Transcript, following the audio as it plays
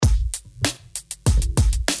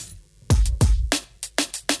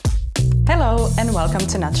Hello and welcome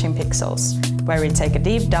to Nudging Pixels, where we take a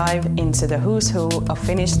deep dive into the who's who of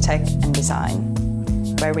Finnish tech and design,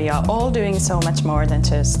 where we are all doing so much more than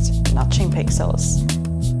just nudging pixels.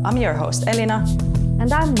 I'm your host Elina.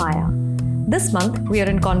 And I'm Maya. This month, we are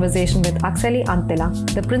in conversation with Akseli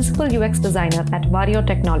Anttila, the principal UX designer at Varjo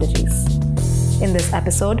Technologies. In this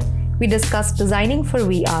episode, we discuss designing for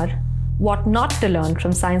VR, what not to learn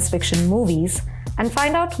from science fiction movies, and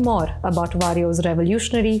find out more about Varjo's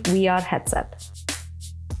revolutionary VR headset.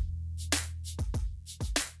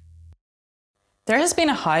 There has been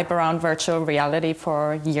a hype around virtual reality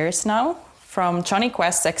for years now, from Jonny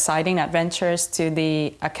Quest's exciting adventures to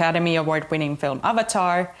the Academy Award-winning film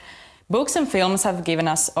Avatar. Books and films have given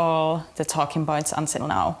us all the talking points until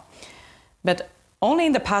now. But only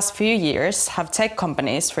in the past few years have tech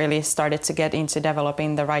companies really started to get into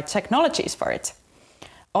developing the right technologies for it.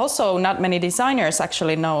 Also, not many designers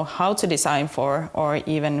actually know how to design for or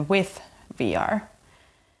even with VR.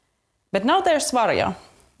 But now there's Varjo,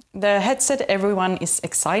 the headset everyone is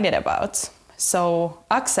excited about. So,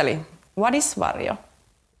 Akseli, what is Varjo?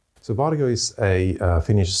 So Varjo is a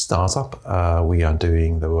Finnish startup. We are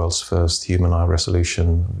doing the world's first human eye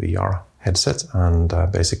resolution VR headset, and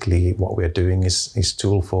basically what we are doing is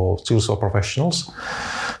tools for professionals.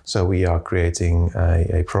 So we are creating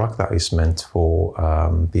a product that is meant for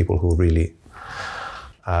people who really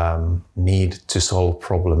need to solve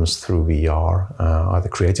problems through VR, either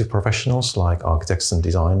creative professionals like architects and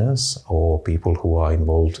designers, or people who are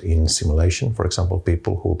involved in simulation, for example,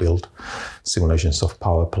 people who build simulations of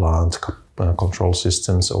power plant control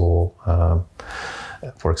systems, or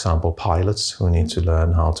for example, pilots who need to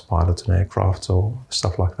learn how to pilot an aircraft or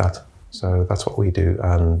stuff like that. So that's what we do.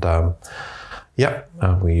 And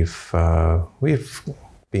we've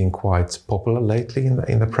been quite popular lately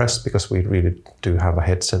in the press because we really do have a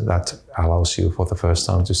headset that allows you for the first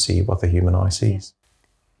time to see what the human eye sees.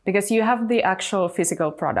 Because you have the actual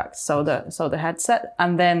physical product, so the headset,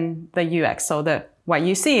 and then the UX, so what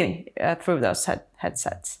you see through those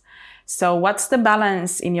headsets. So what's the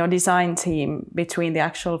balance in your design team between the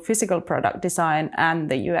actual physical product design and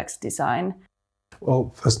the UX design?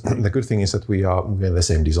 Well, first, the good thing is that we are the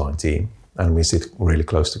same design team and we sit really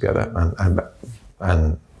close together,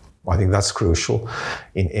 and I think that's crucial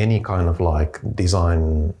in any kind of like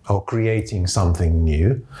design or creating something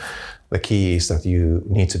new. The key is that you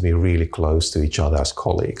need to be really close to each other as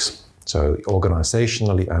colleagues, so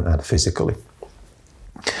organizationally and physically.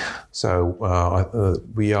 So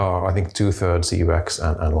we are, I think, 2/3 UX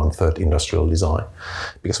and 1/3 industrial design,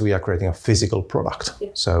 because we are creating a physical product. Yeah.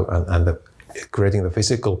 So creating the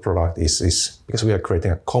physical product is because we are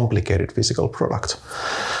creating a complicated physical product.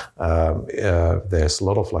 There's a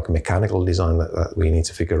lot of like mechanical design that we need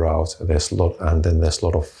to figure out. There's a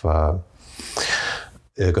lot of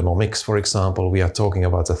ergonomics, for example. We are talking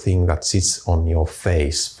about a thing that sits on your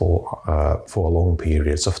face for long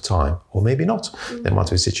periods of time, or maybe not. Mm-hmm. There might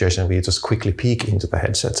be a situation where you just quickly peek into the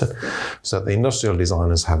headset. So the industrial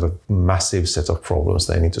designers have a massive set of problems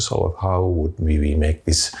they need to solve. How would we make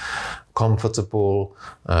this comfortable,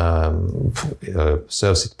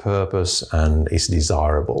 serves its purpose, and is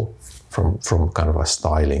desirable from kind of a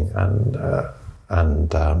styling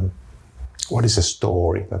and what is the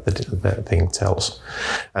story that the thing tells?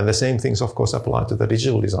 And the same things, of course, apply to the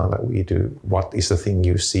digital design that we do. What is the thing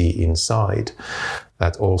you see inside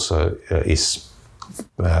that also is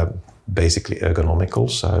basically ergonomical,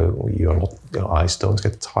 so your eyes don't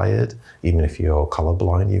get tired. Even if you're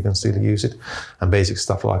colorblind, you can still use it, and basic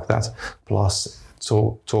stuff like that. Plus,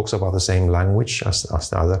 talks about the same language as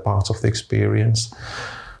the other parts of the experience.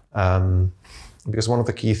 Because one of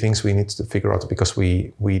the key things we need to figure out, because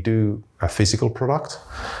we do a physical product,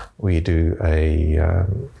 we do a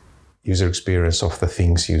user experience of the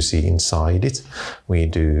things you see inside it. We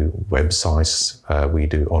do websites, we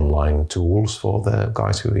do online tools for the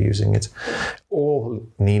guys who are using it. All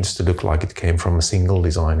needs to look like it came from a single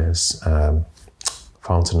designer's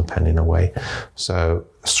fountain pen in a way. So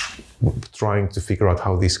trying to figure out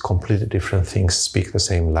how these completely different things speak the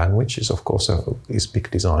same language is, of course, is big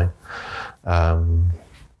design.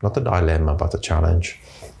 Not a dilemma, but a challenge.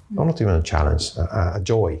 Or not even a challenge, a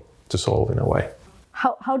joy to solve in a way.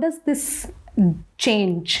 How does this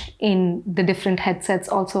change in the different headsets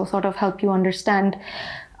also sort of help you understand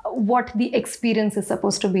what the experience is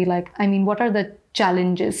supposed to be like? I mean, what are the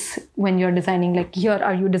challenges when you're designing? Like here,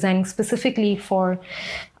 are you designing specifically for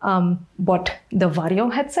what the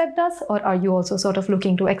Varjo headset does? Or are you also sort of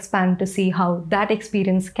looking to expand to see how that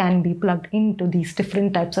experience can be plugged into these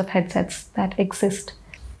different types of headsets that exist?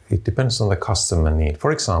 It depends on the customer need.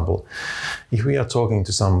 For example, if we are talking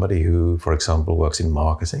to somebody who, for example, works in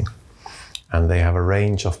marketing, and they have a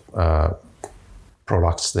range of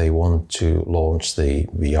products they want to launch the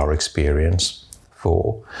VR experience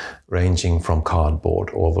for, ranging from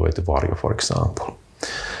cardboard all the way to Varjo, for example.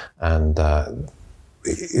 And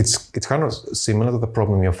it's kind of similar to the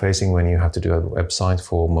problem you're facing when you have to do a website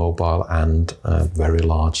for mobile and very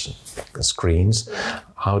large screens.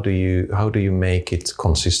 How do you make it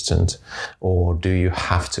consistent, or do you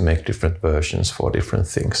have to make different versions for different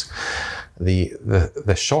things?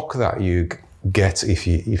 The shock that you get if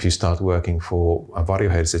you start working for a Varjo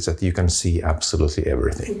headset is that you can see absolutely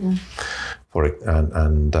everything for it,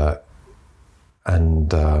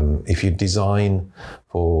 and if you design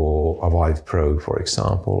for a Vive Pro, for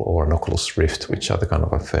example, or an Oculus Rift, which are the kind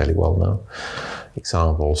of a fairly well-known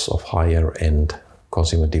examples of higher-end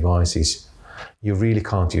consumer devices, you really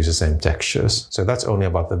can't use the same textures. So that's only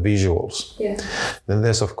about the visuals. Yeah. Then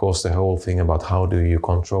there's, of course, the whole thing about how do you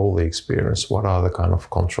control the experience? What are the kind of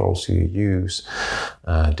controls you use?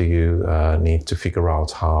 Do you need to figure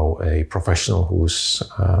out how a professional who's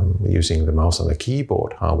using the mouse and the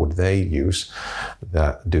keyboard, how would they do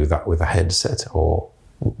that with a headset, or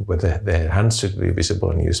whether their hands should be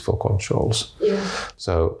visible and used for controls. Yeah.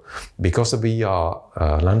 So because the VR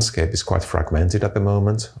landscape is quite fragmented at the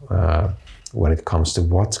moment, when it comes to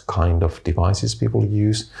what kind of devices people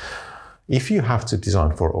use, if you have to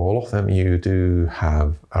design for all of them, you do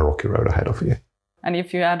have a rocky road ahead of you. And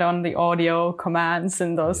if you add on the audio commands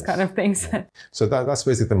and those kind of things. So that's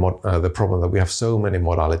basically the problem, that we have so many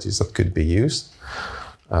modalities that could be used.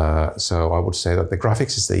 So I would say that the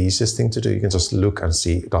graphics is the easiest thing to do. You can just look and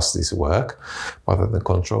see, does this work? But then the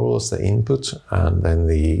controllers, the input, and then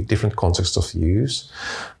the different contexts of use.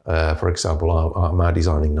 For example, I'm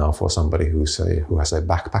designing now for somebody who has a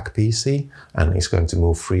backpack PC and is going to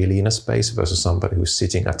move freely in a space versus somebody who's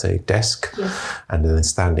sitting at a desk and then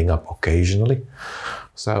standing up occasionally.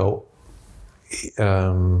 So,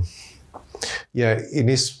 it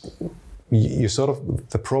is.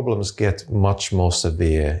 The problems get much more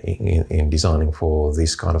severe in designing for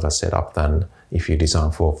this kind of a setup than if you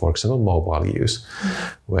design for example, mobile use,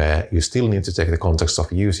 where you still need to take the context of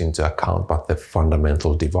use into account, but the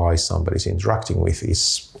fundamental device somebody's interacting with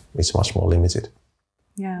is much more limited.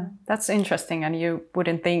 Yeah, that's interesting. And you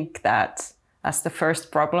wouldn't think that as the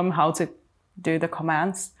first problem, how to do the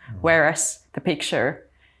commands, whereas the picture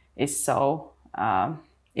is so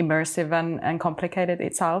immersive and complicated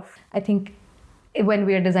itself. I think when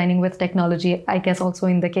we are designing with technology, I guess also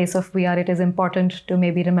in the case of VR, it is important to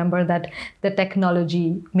maybe remember that the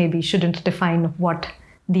technology maybe shouldn't define what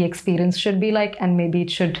the experience should be like, and maybe it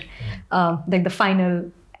should, like the final,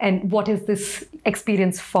 and what is this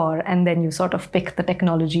experience for? And then you sort of pick the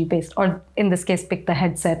technology based, or in this case, pick the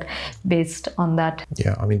headset based on that.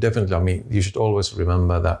 Yeah, definitely. You should always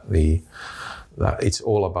remember that that it's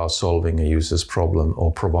all about solving a user's problem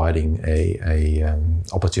or providing a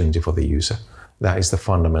opportunity for the user. That is the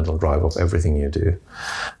fundamental drive of everything you do.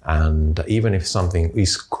 And even if something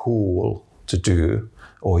is cool to do,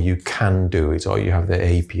 or you can do it, or you have the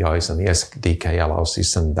APIs and the SDK allows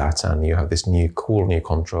this and that, and you have this cool new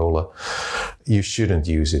controller, you shouldn't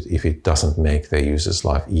use it if it doesn't make the user's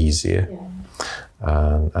life easier. Yeah.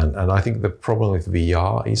 And I think the problem with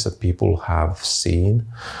VR is that people have seen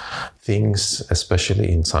things,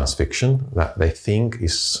 especially in science fiction, that they think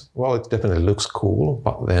it definitely looks cool,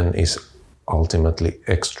 but then is ultimately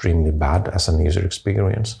extremely bad as an user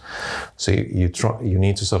experience. So you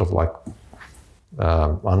need to sort of like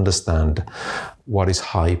understand what is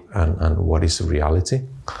hype and what is reality.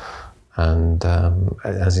 And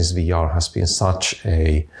since VR has been such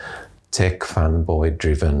a tech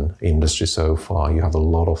fanboy-driven industry so far, you have a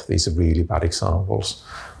lot of these really bad examples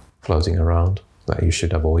floating around that you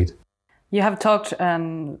should avoid. You have talked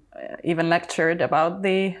and even lectured about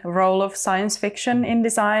the role of science fiction in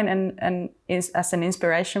design and as an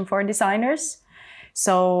inspiration for designers.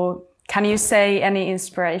 So can you say any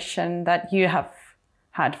inspiration that you have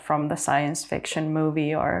had from the science fiction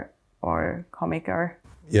movie or comic? Or?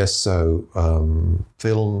 Yes, so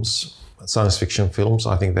films, science fiction films,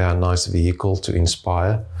 I think they are a nice vehicle to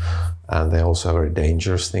inspire, and they're also a very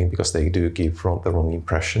dangerous thing because they do give the wrong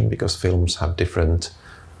impression, because films have different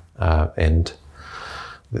end.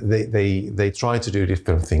 They try to do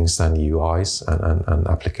different things than UIs and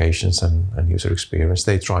applications and user experience.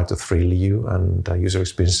 They try to thrill you, and user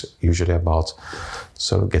experience is usually about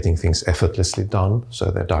sort of getting things effortlessly done,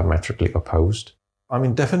 so they're diametrically opposed.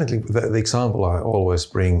 Definitely the example I always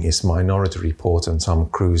bring is Minority Report and Tom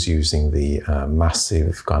Cruise using the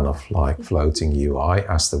massive kind of like floating UI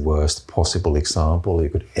as the worst possible example you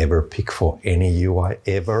could ever pick for any UI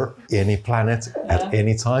ever, any planet at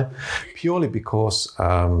any time, purely because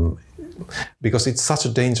because it's such a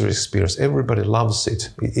dangerous experience. Everybody loves it.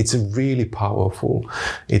 It's really powerful.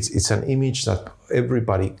 It's an image that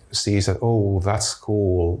everybody sees that, oh, that's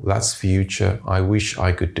cool, that's future. I wish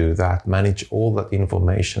I could do that, manage all that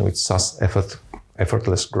information with such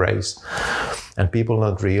effortless grace. And people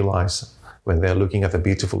don't realize when they're looking at the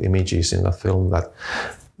beautiful images in the film that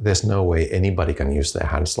there's no way anybody can use their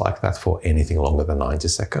hands like that for anything longer than 90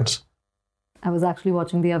 seconds. I was actually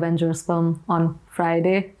watching the Avengers film on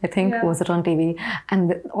Friday, I think, was it on TV?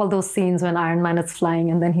 And all those scenes when Iron Man is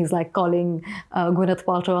flying and then he's like calling Gwyneth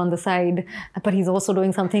Paltrow on the side, but he's also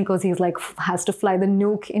doing something because he's like has to fly the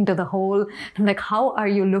nuke into the hole. I'm like, how are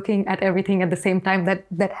you looking at everything at the same time?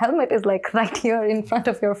 That helmet is like right here in front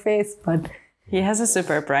of your face, but... He has a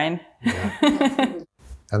super brain. Yeah.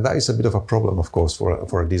 And that is a bit of a problem, of course,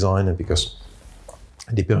 for a designer, because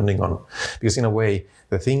in a way,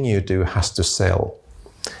 the thing you do has to sell.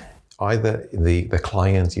 Either the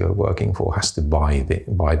client you're working for has to buy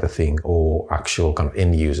the thing, or actual kind of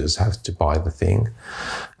end users have to buy the thing.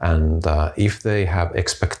 And if they have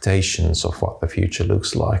expectations of what the future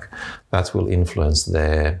looks like, that will influence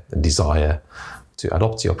their desire to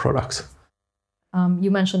adopt your product.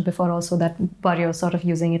 You mentioned before also that Varjo is sort of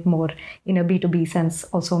using it more in a B2B sense,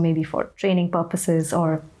 also maybe for training purposes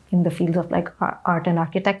or in the fields of like art and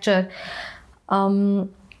architecture. Do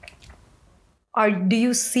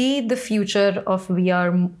you see the future of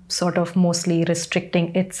VR sort of mostly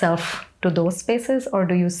restricting itself to those spaces, or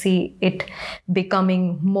do you see it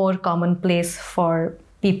becoming more commonplace for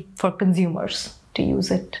consumers to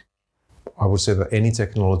use it? I would say that any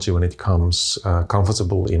technology, when it comes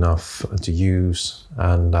comfortable enough to use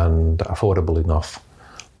and affordable enough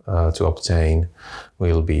to obtain,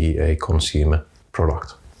 will be a consumer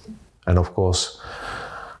product. And of course,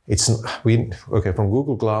 from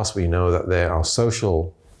Google Glass, we know that there are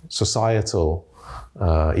societal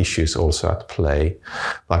issues also at play,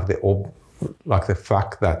 like the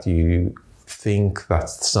fact that you think that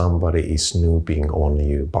somebody is snooping on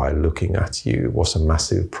you by looking at you was a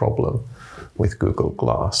massive problem with Google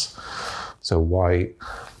Glass. So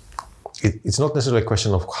it's not necessarily a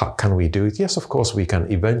question of how can we do it. Yes, of course we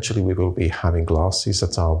can. Eventually we will be having glasses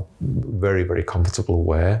that are very, very comfortable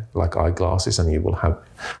wear, like eyeglasses, and you will have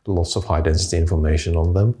lots of high density information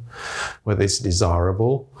on them. Whether it's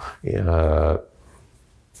desirable,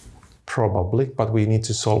 probably, but we need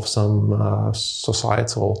to solve some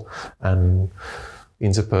societal and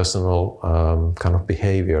interpersonal kind of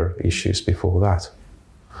behavior issues before that.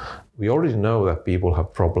 We already know that people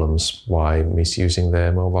have problems by misusing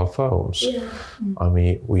their mobile phones. Yeah. I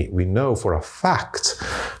mean, we know for a fact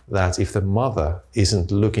that if the mother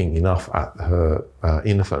isn't looking enough at her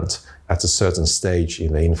infant at a certain stage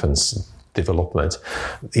in the infant's development,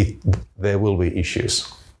 there will be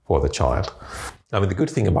issues for the child. I mean, the good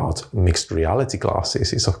thing about mixed reality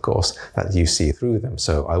glasses is, of course, that you see through them.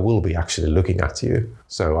 So I will be actually looking at you.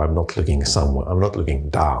 So I'm not looking somewhere, I'm not looking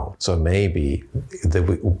down. So maybe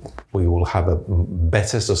we will have a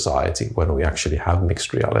better society when we actually have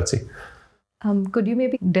mixed reality. Could you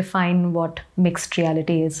maybe define what mixed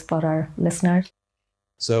reality is for our listeners?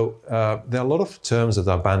 So there are a lot of terms that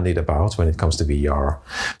are bandied about when it comes to VR.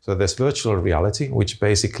 So there's virtual reality, which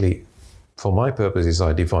basically, for my purposes,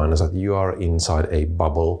 I define as that you are inside a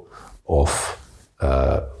bubble of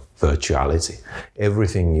virtuality.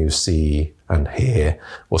 Everything you see and hear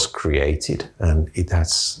was created, and it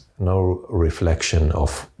has no reflection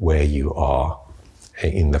of where you are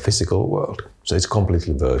in the physical world. So it's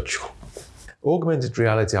completely virtual. Augmented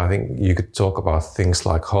reality, I think you could talk about things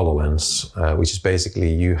like HoloLens, which is basically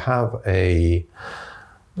you have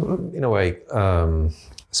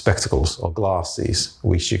spectacles or glasses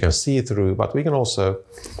which you can see through, but we can also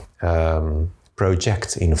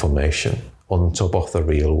project information on top of the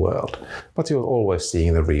real world. But you're always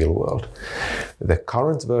seeing the real world. The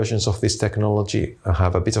current versions of this technology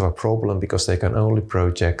have a bit of a problem because they can only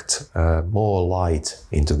project more light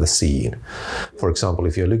into the scene. For example,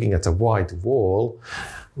 if you're looking at a white wall,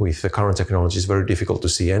 with the current technology, it's very difficult to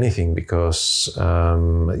see anything because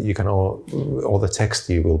you can all the text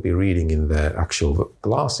you will be reading in the actual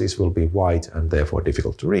glasses will be white and therefore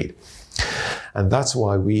difficult to read. And that's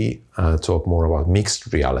why we talk more about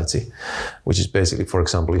mixed reality, which is basically, for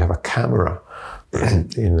example, you have a camera.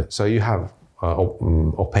 So you have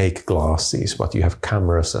opaque glasses, but you have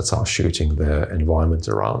cameras that are shooting the environment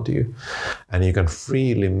around you. And you can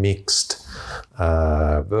freely mix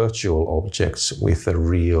virtual objects with a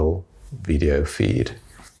real video feed,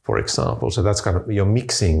 for example. So that's kind of, you're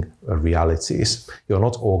mixing realities. You're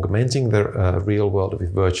not augmenting the real world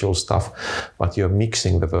with virtual stuff, but you're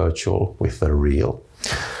mixing the virtual with the real.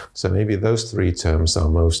 So maybe those three terms are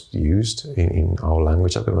most used in our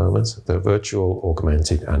language at the moment: the virtual,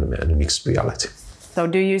 augmented, and mixed reality. So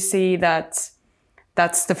do you see that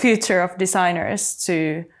that's the future of designers,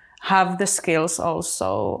 to have the skills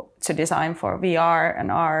also to design for VR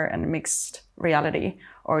and AR and mixed reality?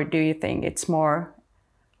 Or do you think it's more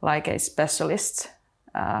like a specialist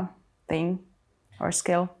thing or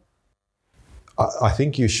skill? I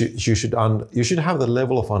think you should have the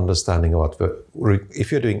level of understanding about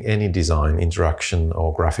if you're doing any design, interaction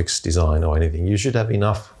or graphics design or anything, you should have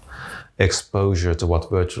enough exposure to what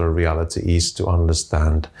virtual reality is to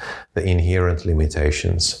understand the inherent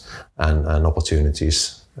limitations and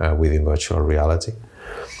opportunities within virtual reality.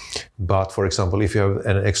 But for example, if you have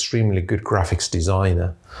an extremely good graphics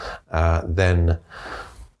designer, then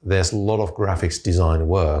there's a lot of graphics design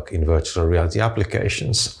work in virtual reality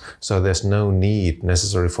applications. So there's no need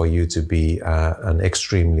necessary for you to be an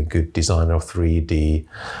extremely good designer of 3D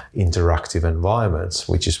interactive environments,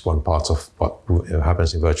 which is one part of what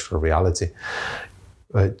happens in virtual reality.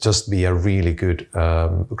 Just be a really good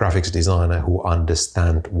graphics designer who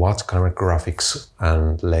understands what kind of graphics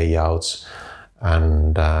and layouts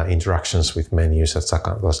and interactions with menus,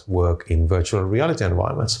 etc., work in virtual reality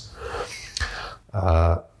environments.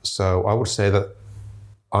 So I would say that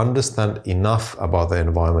understand enough about the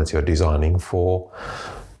environment you're designing for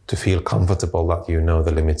to feel comfortable that you know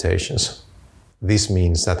the limitations. This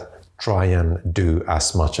means that try and do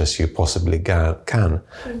as much as you possibly can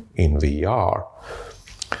in VR.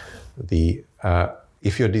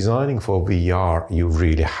 If you're designing for VR, you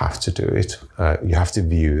really have to do it. You have to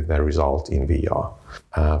view the result in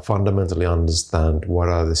VR. Fundamentally understand what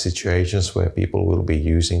are the situations where people will be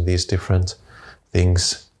using these different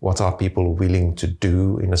things. What are people willing to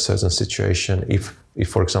do in a certain situation? If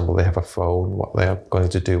for example, they have a phone, what they are going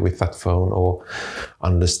to do with that phone, or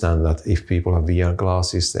understand that if people have VR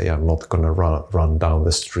glasses, they are not going to run down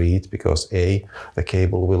the street because A, the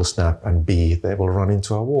cable will snap, and B, they will run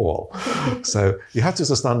into a wall. So you have to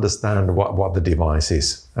just understand what the device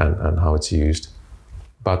is and how it's used.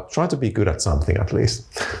 But try to be good at something at least.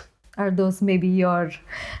 Are those maybe your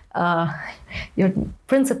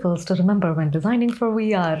principles to remember when designing for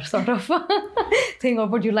VR sort of thing, or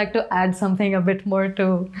would you like to add something a bit more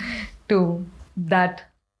to that?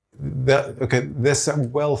 Okay, there's a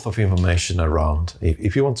wealth of information around.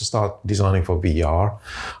 If you want to start designing for VR,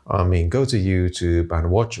 I mean, go to YouTube and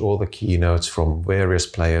watch all the keynotes from various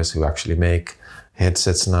players who actually make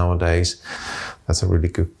headsets nowadays. That's a really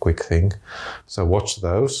good, quick thing. So watch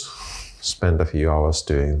those. Spend a few hours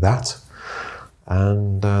doing that,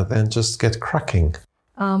 and then just get cracking.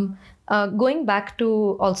 Going back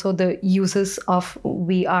to also the uses of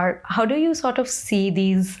VR, how do you sort of see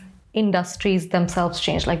these industries themselves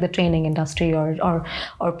change, like the training industry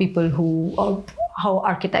or people who, or how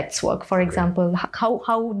architects work, for example?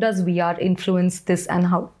 How does VR influence this,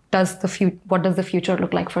 and what does the future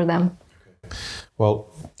look like for them? Well,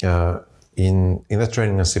 in the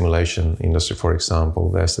training and simulation industry, for example,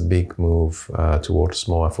 there's a big move towards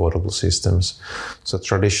more affordable systems. So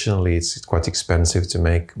traditionally, it's quite expensive to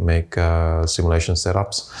make simulation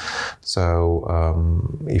setups. So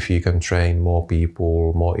if you can train more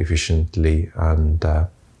people more efficiently, and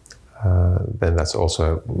then that's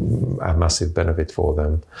also a massive benefit for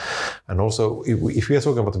them. And also, if we are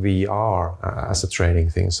talking about VR as a training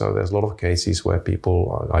thing, so there's a lot of cases where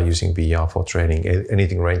people are using VR for training,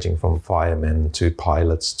 anything ranging from firemen to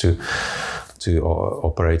pilots to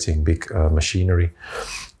operating big machinery.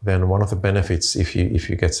 Then one of the benefits, if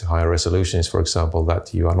you get higher resolution, is, for example,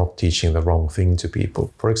 that you are not teaching the wrong thing to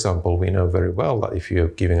people. For example, we know very well that if you're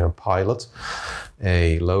giving a pilot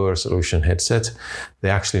a lower resolution headset, they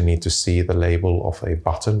actually need to see the label of a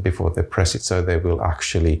button before they press it, so they will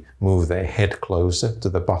actually move their head closer to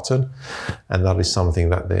the button, and that is something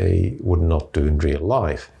that they would not do in real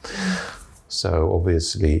life. So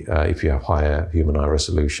obviously, if you have higher human eye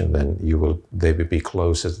resolution, then they will be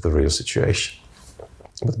closer to the real situation.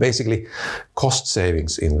 But basically, cost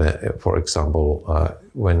savings for example,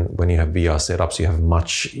 when you have VR setups, you have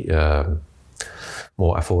much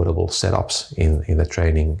more affordable setups in the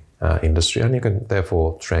training industry, and you can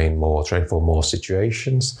therefore train for more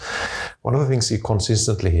situations. One of the things you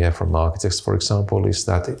consistently hear from architects, for example, is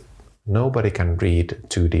that nobody can read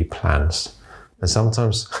 2D plans. And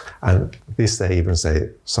sometimes, and this they even say,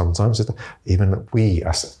 sometimes even we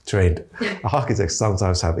as trained architects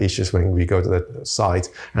sometimes have issues when we go to the site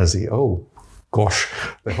and see, oh, gosh,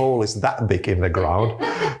 the hole is that big in the ground.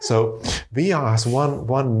 So VR has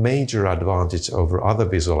one major advantage over other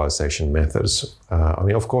visualization methods. I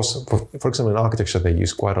mean, of course, for example, in architecture, they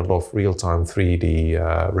use quite a lot of real-time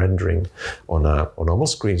 3D rendering on a normal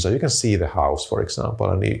screen. So you can see the house, for example,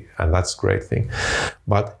 and that's a great thing.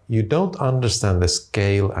 But you don't understand the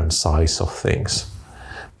scale and size of things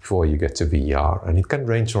before you get to VR. And it can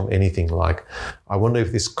range from anything like, I wonder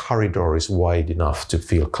if this corridor is wide enough to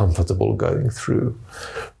feel comfortable going through,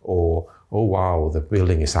 or, oh wow, the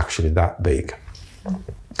building is actually that big.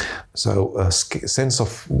 So a sense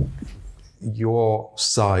of your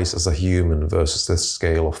size as a human versus the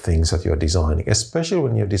scale of things that you're designing, especially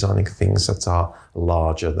when you're designing things that are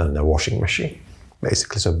larger than a washing machine,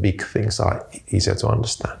 basically. So big things are easier to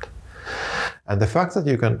understand. And the fact that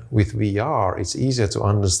you can, with VR, it's easier to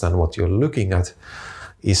understand what you're looking at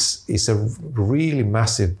is a really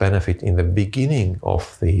massive benefit in the beginning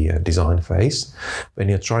of the design phase, when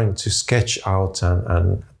you're trying to sketch out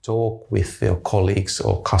and talk with your colleagues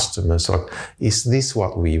or customers, like, is this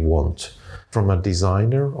what we want? From a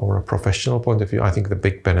designer or a professional point of view, I think the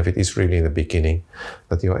big benefit is really in the beginning,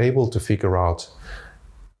 that you're able to figure out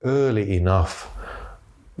early enough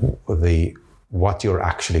what you're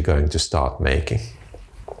actually going to start making.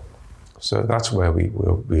 So that's where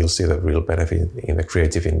we'll see the real benefit in the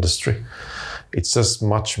creative industry. It's just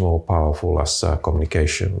much more powerful as a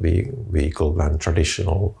communication vehicle than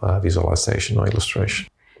traditional visualization or illustration.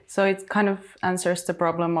 So it kind of answers the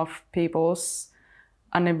problem of people's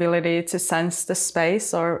inability to sense the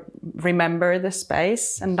space or remember the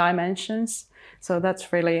space and dimensions. So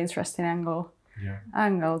that's really interesting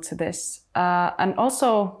angle to this. And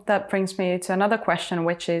also that brings me to another question,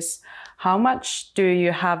 which is, how much do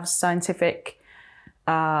you have scientific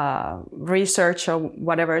research or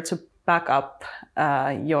whatever to back up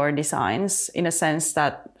your designs, in a sense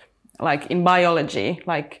that, like in biology,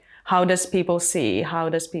 like how does people see, how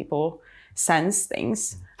does people sense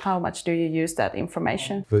things? How much do you use that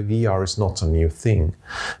information? The VR is not a new thing.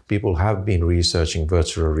 People have been researching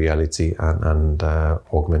virtual reality and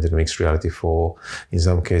augmented mixed reality in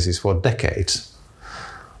some cases, for decades.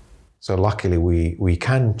 So luckily we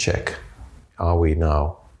can check, are we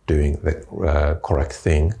now doing the correct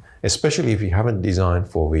thing? Especially if you haven't designed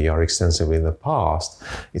for VR extensively in the past,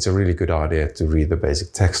 it's a really good idea to read the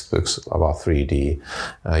basic textbooks about 3D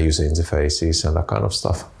user interfaces and that kind of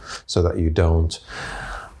stuff, so that you don't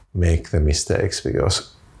make the mistakes,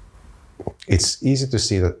 because it's easy to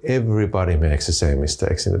see that everybody makes the same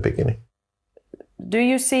mistakes in the beginning. Do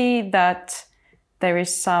you see that there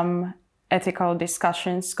is some ethical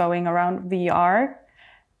discussions going around VR?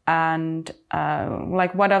 And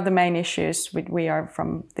like, what are the main issues with VR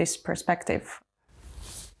from this perspective?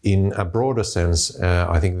 In a broader sense,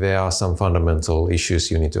 I think there are some fundamental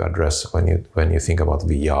issues you need to address when you think about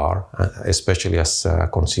VR, especially as a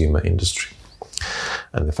consumer industry.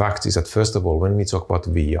 And the fact is that, first of all, when we talk about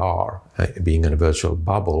VR being in a virtual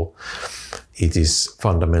bubble, it is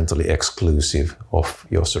fundamentally exclusive of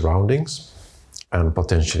your surroundings and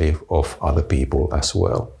potentially of other people as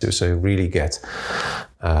well. So you really get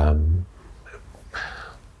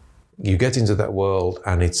into that world,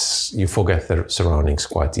 and you forget the surroundings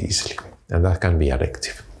quite easily, and that can be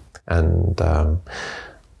addictive. And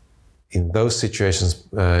in those situations,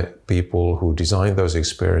 people who design those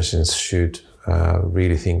experiences should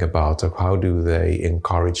really think about how do they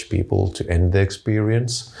encourage people to end the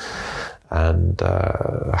experience and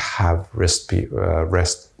have rest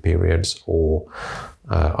periods or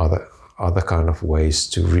other kind of ways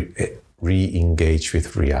to re-engage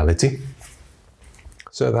with reality.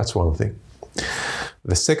 So that's one thing.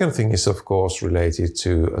 The second thing is, of course, related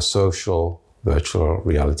to a social virtual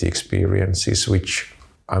reality experiences, which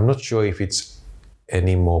I'm not sure if it's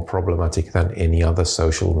any more problematic than any other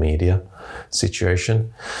social media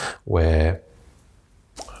situation, where,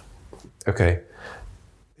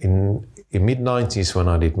 in mid-90s when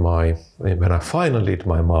I finally did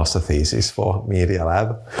my master thesis for Media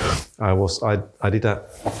Lab, I did a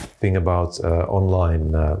thing about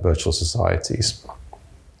online virtual societies.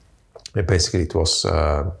 Basically, it was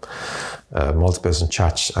multi-person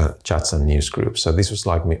chats and news groups. So this was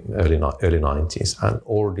like early 90s, and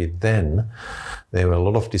already then there were a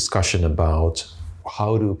lot of discussion about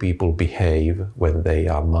how do people behave when they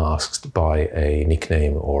are masked by a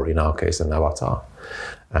nickname, or in our case, an avatar,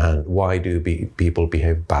 and why do people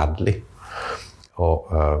behave badly?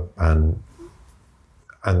 And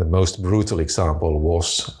the most brutal example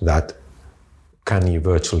was that, can you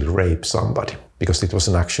virtually rape somebody? Because it was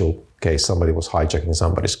an actual case. Somebody was hijacking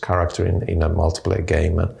somebody's character in a multiplayer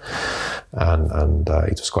game, and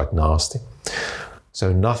it was quite nasty.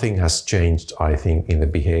 So nothing has changed, I think, in the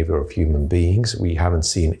behavior of human beings. We haven't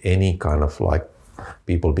seen any kind of like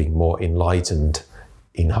people being more enlightened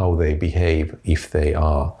in how they behave if they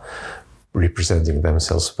are representing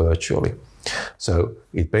themselves virtually. So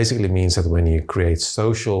it basically means that when you create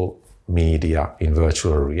social media in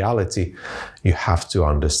virtual reality, you have to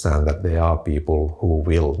understand that there are people who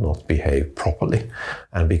will not behave properly.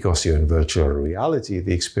 And because you're in virtual reality,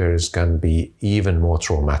 the experience can be even more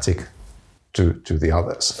traumatic to the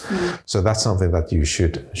others. So that's something that you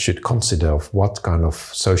should consider of what kind of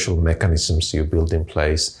social mechanisms you build in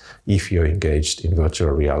place if you're engaged in virtual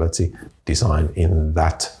reality design in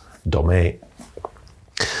that domain.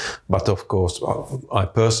 But of course, I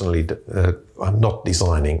personally, I'm not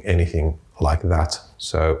designing anything like that.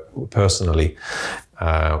 So personally,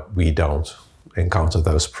 we don't encounter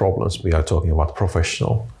those problems. We are talking about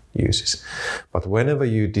professional uses. But whenever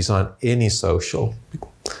you design any social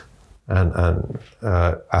and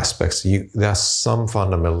aspects, there are some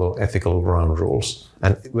fundamental ethical ground rules.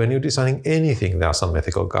 And when you're designing anything, there are some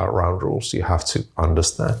ethical ground rules you have to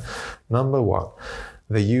understand. Number one,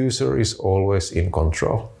 the user is always in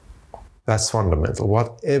control. That's fundamental.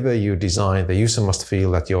 Whatever you design, the user must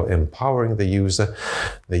feel that you're empowering the user.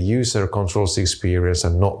 The user controls the experience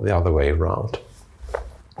and not the other way around.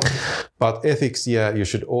 But ethics, you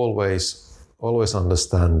should always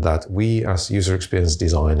understand that we as user experience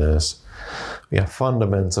designers, we are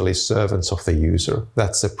fundamentally servants of the user.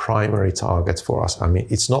 That's the primary target for us. I mean,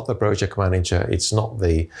 it's not the project manager, it's not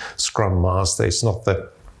the Scrum Master, it's not the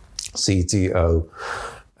CTO,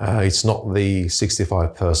 it's not the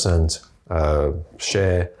 65%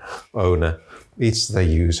 share owner, it's the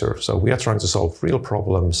user. So we are trying to solve real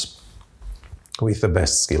problems with the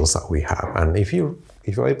best skills that we have. And if you're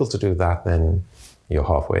able to do that, then you're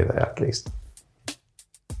halfway there at least.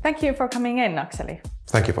 Thank you for coming in, Akseli.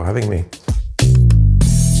 Thank you for having me.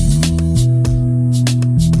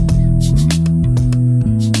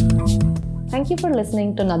 Thank you for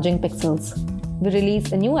listening to Nudging Pixels. We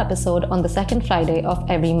release a new episode on the second Friday of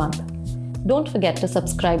every month. Don't forget to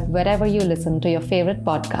subscribe wherever you listen to your favorite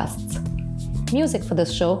podcasts. Music for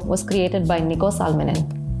this show was created by Niko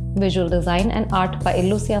Salminen. Visual design and art by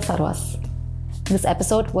Illusia Sarvas. This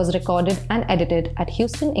episode was recorded and edited at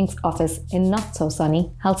Houston Inc.'s office in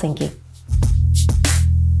not-so-sunny Helsinki.